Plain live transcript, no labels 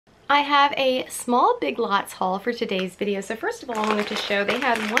I have a small Big Lots haul for today's video. So first of all, I wanted to show they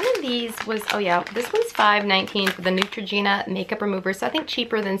had one of these was, oh yeah, this one's $5.19 for the Neutrogena makeup remover. So I think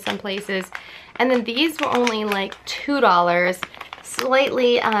cheaper than some places. And then these were only like $2.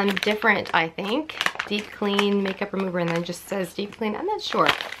 Slightly different, I think. Deep clean makeup remover, and then just says deep clean. I'm not sure.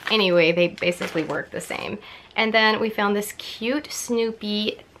 Anyway, they basically work the same. And then we found this cute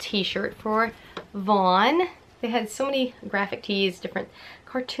Snoopy t-shirt for Vaughn. They had so many graphic tees, different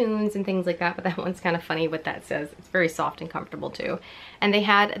cartoons and things like that, but that one's kind of funny what that says. It's very soft and comfortable too. And they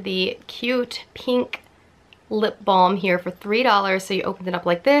had the cute pink lip balm here for $3. So you open it up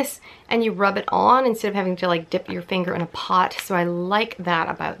like this and you rub it on instead of having to like dip your finger in a pot. So I like that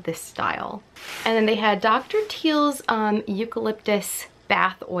about this style. And then they had Dr. Teal's eucalyptus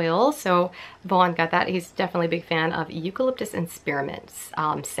bath oil. So Vaughn got that. He's definitely a big fan of eucalyptus and spearmint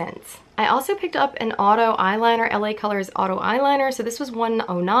scents. I also picked up an auto eyeliner, LA Colors auto eyeliner. So this was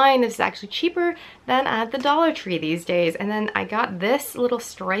 $109. This is actually cheaper than at the Dollar Tree these days. And then I got this little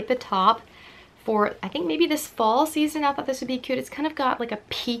striped top for, I think maybe this fall season. I thought this would be cute. It's kind of got like a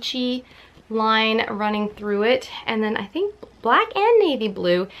peachy line running through it. And then I think black and navy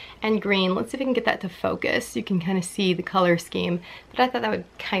blue and green. Let's see if we can get that to focus. You can kind of see the color scheme, but I thought that would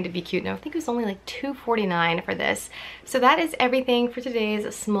kind of be cute. Now I think it was only like $2.49 for this. So that is everything for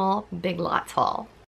today's small Big Lots haul.